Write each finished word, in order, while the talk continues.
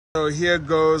So here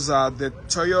goes the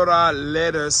Toyota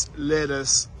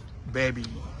latest baby,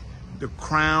 the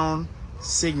Crown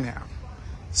Signia.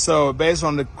 So based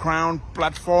on the Crown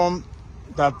platform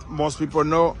that most people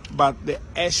know, but the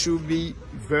SUV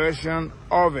version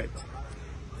of it.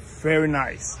 Very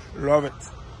nice. Love it.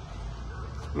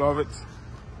 Love it.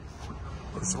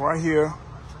 It's right here.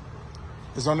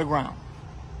 It's on the ground.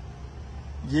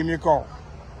 Give me a call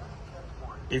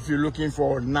if you're looking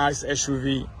for a nice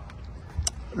SUV,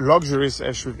 luxurious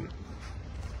SUV.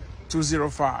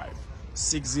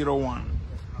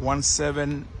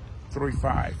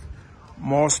 205-601-1735.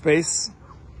 More space,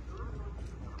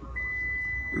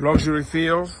 luxury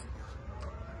feels.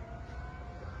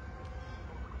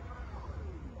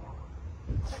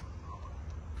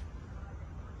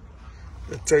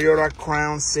 The Toyota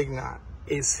Crown Signia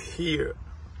is here.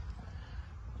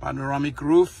 Panoramic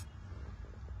roof.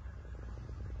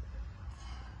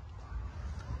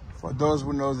 For those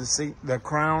who know the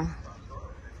Crown,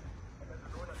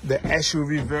 the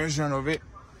SUV version of it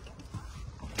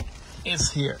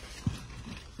is here.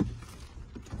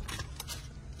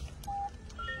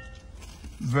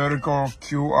 Vertical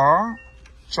QR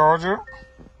charger.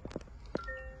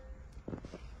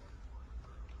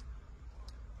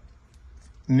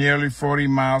 Nearly 40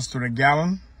 miles to the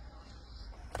gallon.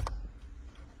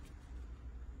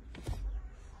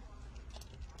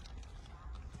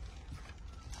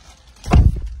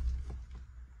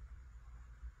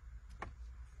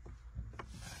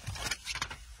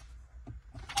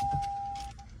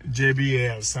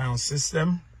 JBL sound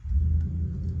system.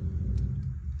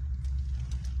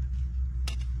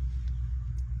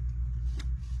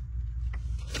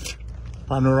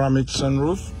 Panoramic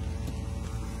sunroof.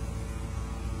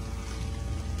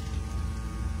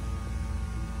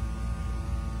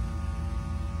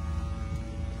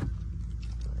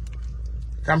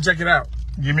 Come check it out.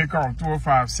 Give me a call,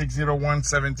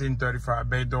 205-601-1735.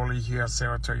 Bay Dolly here,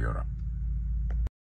 Sarah Toyota.